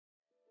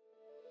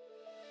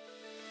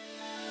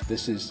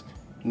This is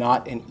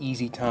not an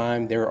easy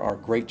time. There are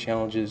great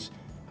challenges,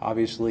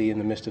 obviously, in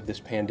the midst of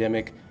this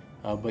pandemic,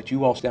 but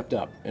you all stepped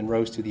up and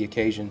rose to the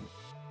occasion.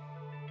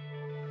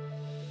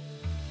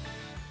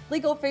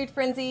 Legal Food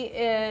Frenzy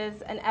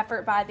is an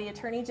effort by the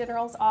Attorney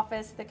General's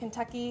Office, the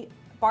Kentucky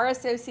Bar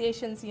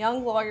Association's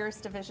Young Lawyers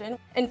Division,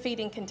 and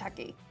Feeding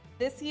Kentucky.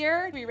 This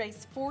year, we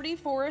raised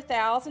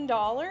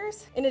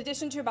 $44,000 in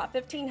addition to about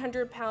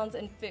 1,500 pounds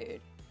in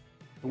food.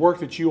 The work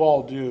that you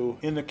all do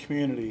in the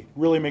community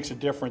really makes a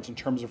difference in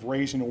terms of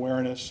raising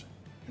awareness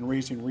and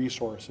raising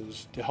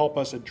resources to help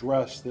us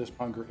address this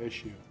hunger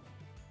issue.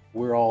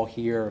 We're all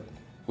here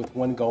with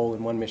one goal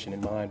and one mission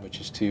in mind,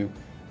 which is to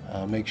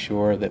make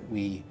sure that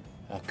we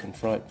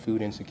confront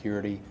food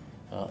insecurity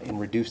and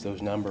reduce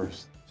those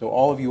numbers. So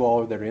all of you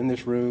all that are in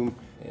this room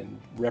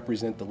and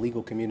represent the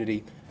legal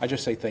community, I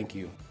just say thank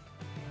you.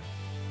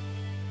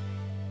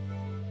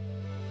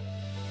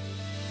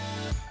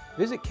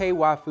 Visit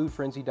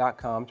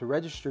kyfoodfrenzy.com to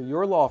register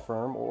your law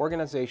firm or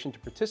organization to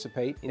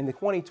participate in the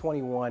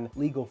 2021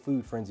 Legal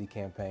Food Frenzy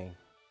campaign.